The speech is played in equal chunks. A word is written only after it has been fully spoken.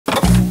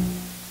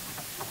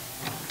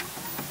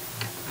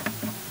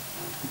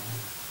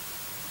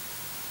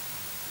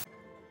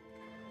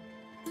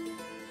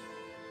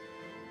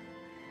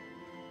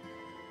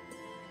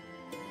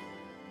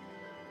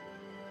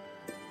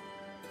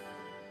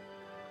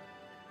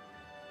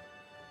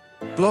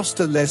Blas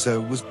de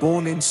Lezo was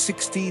born in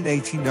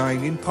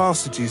 1689 in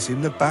Passages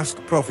in the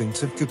Basque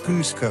province of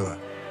Gipuzkoa.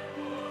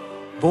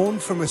 Born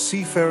from a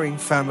seafaring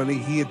family,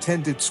 he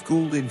attended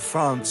school in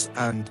France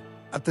and,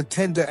 at the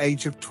tender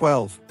age of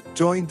 12,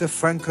 joined the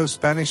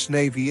Franco-Spanish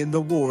Navy in the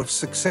War of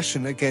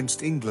Succession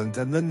against England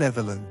and the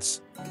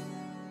Netherlands.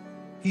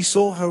 He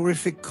saw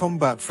horrific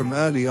combat from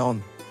early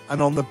on,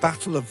 and on the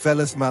Battle of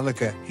Vélez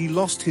Málaga he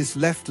lost his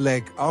left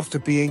leg after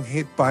being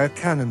hit by a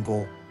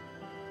cannonball.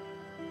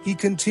 He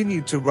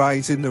continued to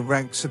rise in the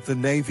ranks of the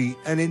Navy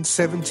and in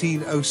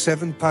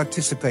 1707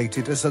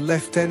 participated as a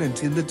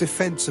lieutenant in the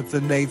defense of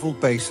the naval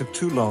base of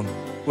Toulon,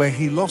 where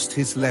he lost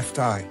his left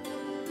eye.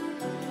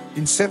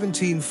 In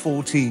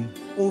 1714,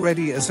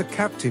 already as a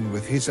captain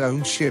with his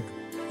own ship,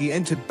 he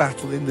entered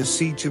battle in the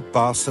siege of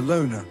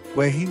Barcelona,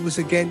 where he was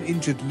again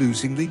injured,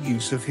 losing the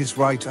use of his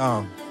right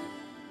arm.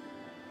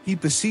 He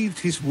perceived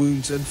his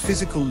wounds and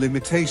physical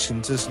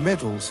limitations as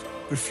medals,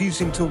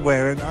 refusing to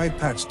wear an eye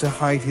patch to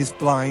hide his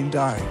blind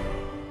eye.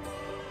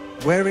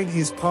 Wearing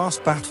his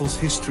past battles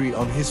history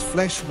on his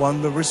flesh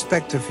won the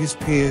respect of his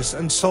peers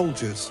and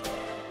soldiers.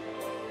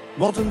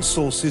 Modern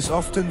sources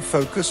often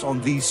focus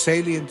on these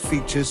salient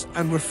features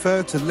and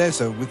refer to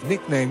Lezo with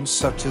nicknames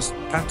such as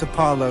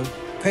Patapalo,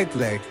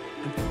 Pegleg,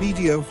 and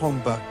Medio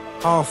Homba,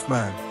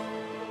 Half-Man.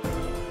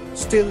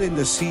 Still in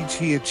the siege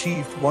he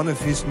achieved one of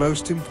his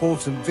most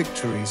important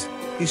victories.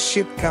 His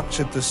ship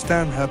captured the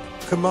Stanhope,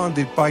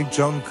 commanded by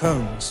John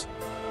Combs.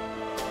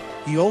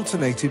 He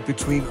alternated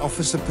between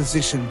officer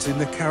positions in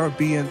the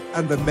Caribbean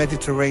and the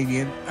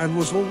Mediterranean and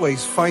was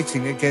always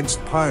fighting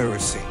against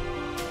piracy.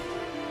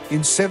 In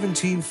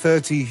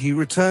 1730 he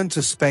returned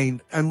to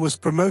Spain and was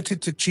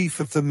promoted to chief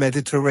of the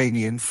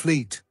Mediterranean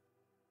fleet.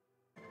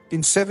 In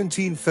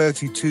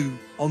 1732,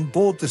 on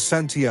board the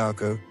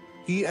Santiago,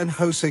 he and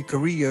José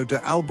Carrillo de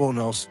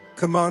Albornoz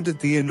commanded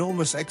the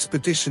enormous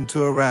expedition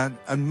to Oran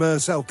and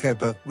Mers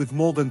el-Kheba with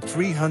more than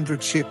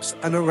 300 ships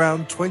and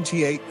around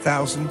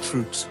 28,000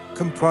 troops,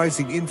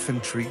 comprising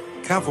infantry,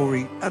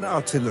 cavalry, and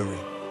artillery.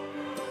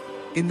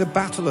 In the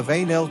Battle of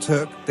Ain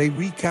el-Turk, they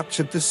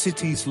recaptured the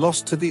cities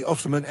lost to the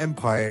Ottoman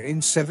Empire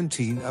in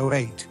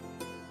 1708.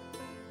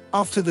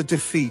 After the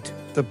defeat,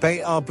 the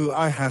Bey Abu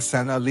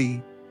Hassan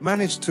Ali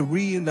managed to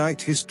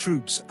reunite his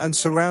troops and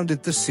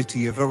surrounded the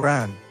city of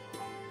Oran.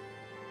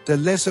 De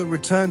Lezo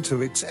returned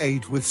to its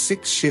aid with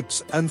 6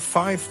 ships and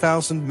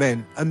 5,000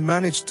 men and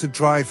managed to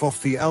drive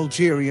off the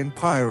Algerian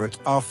pirate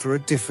after a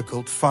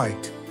difficult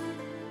fight.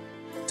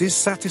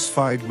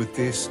 Dissatisfied with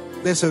this,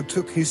 Lezo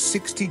took his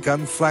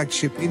 60-gun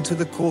flagship into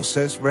the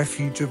Corsairs'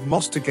 refuge of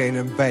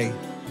Mostaganem Bay,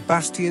 a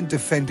bastion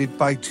defended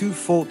by 2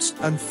 forts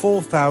and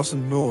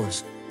 4,000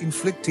 Moors,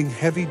 inflicting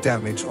heavy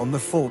damage on the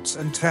forts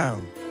and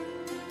town.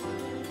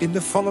 In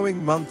the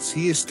following months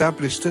he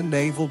established a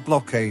naval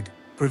blockade,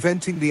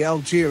 preventing the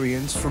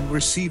Algerians from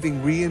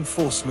receiving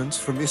reinforcements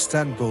from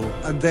Istanbul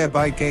and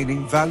thereby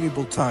gaining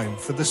valuable time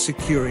for the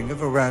securing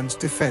of Iran's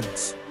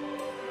defense.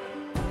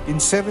 In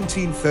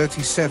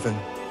 1737,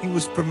 he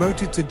was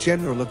promoted to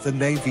General of the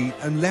Navy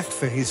and left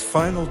for his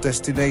final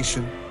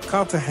destination,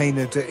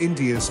 Cartagena de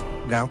Indias,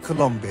 now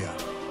Colombia.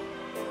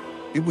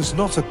 It was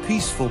not a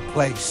peaceful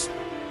place.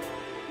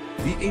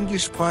 The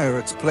English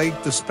pirates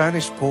plagued the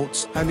Spanish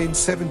ports, and in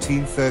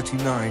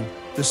 1739,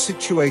 the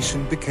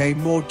situation became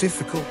more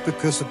difficult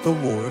because of the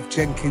War of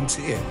Jenkins'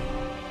 Ear.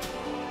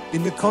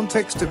 In the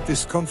context of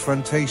this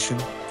confrontation,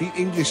 the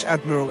English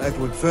Admiral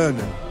Edward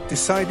Vernon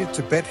decided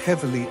to bet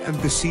heavily and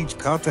besiege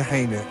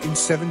Cartagena in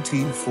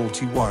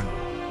 1741.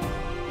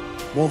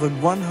 More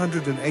than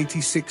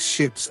 186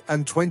 ships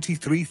and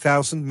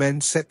 23,000 men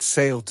set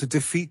sail to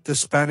defeat the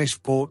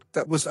Spanish port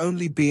that was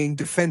only being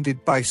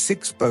defended by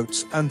 6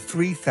 boats and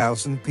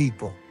 3,000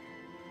 people.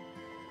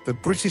 The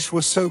British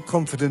were so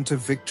confident of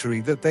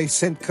victory that they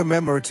sent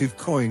commemorative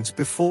coins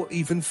before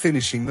even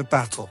finishing the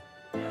battle.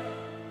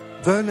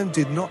 Vernon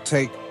did not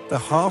take the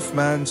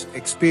half-man's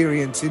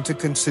experience into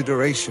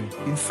consideration.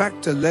 In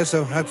fact, de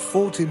Lezo had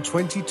fought in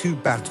 22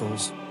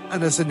 battles,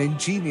 and as an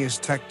ingenious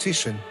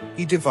tactician,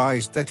 he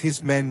devised that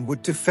his men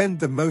would defend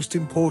the most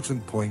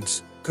important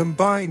points,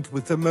 combined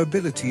with the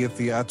mobility of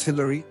the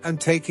artillery and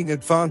taking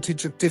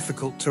advantage of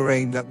difficult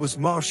terrain that was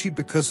marshy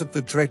because of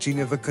the dredging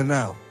of a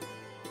canal.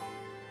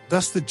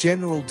 Thus the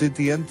general did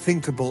the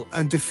unthinkable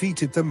and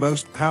defeated the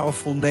most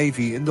powerful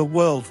navy in the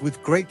world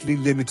with greatly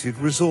limited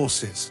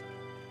resources.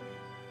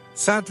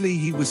 Sadly,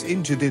 he was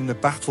injured in the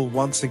battle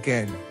once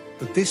again,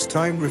 but this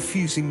time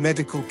refusing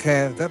medical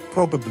care that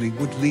probably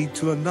would lead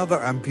to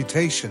another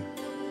amputation.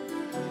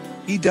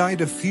 He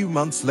died a few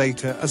months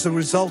later as a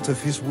result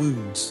of his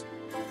wounds.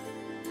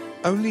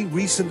 Only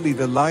recently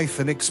the life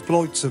and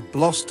exploits of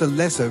Blas de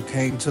Lezo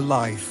came to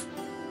life.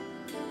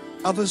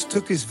 Others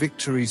took his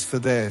victories for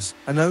theirs,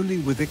 and only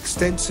with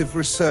extensive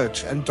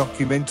research and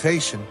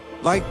documentation,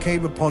 light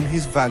came upon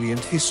his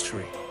valiant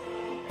history.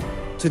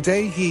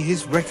 Today he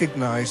is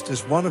recognized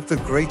as one of the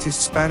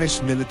greatest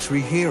Spanish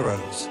military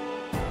heroes.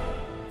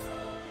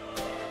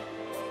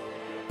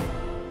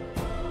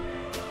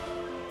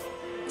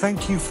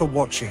 Thank you for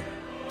watching.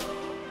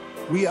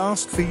 We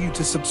ask for you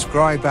to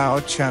subscribe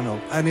our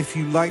channel, and if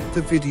you liked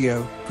the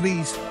video,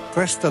 please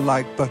press the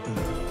like button.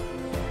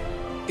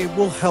 It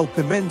will help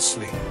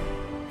immensely.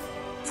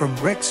 From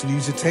Rex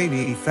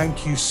Lusitania,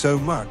 thank you so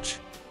much.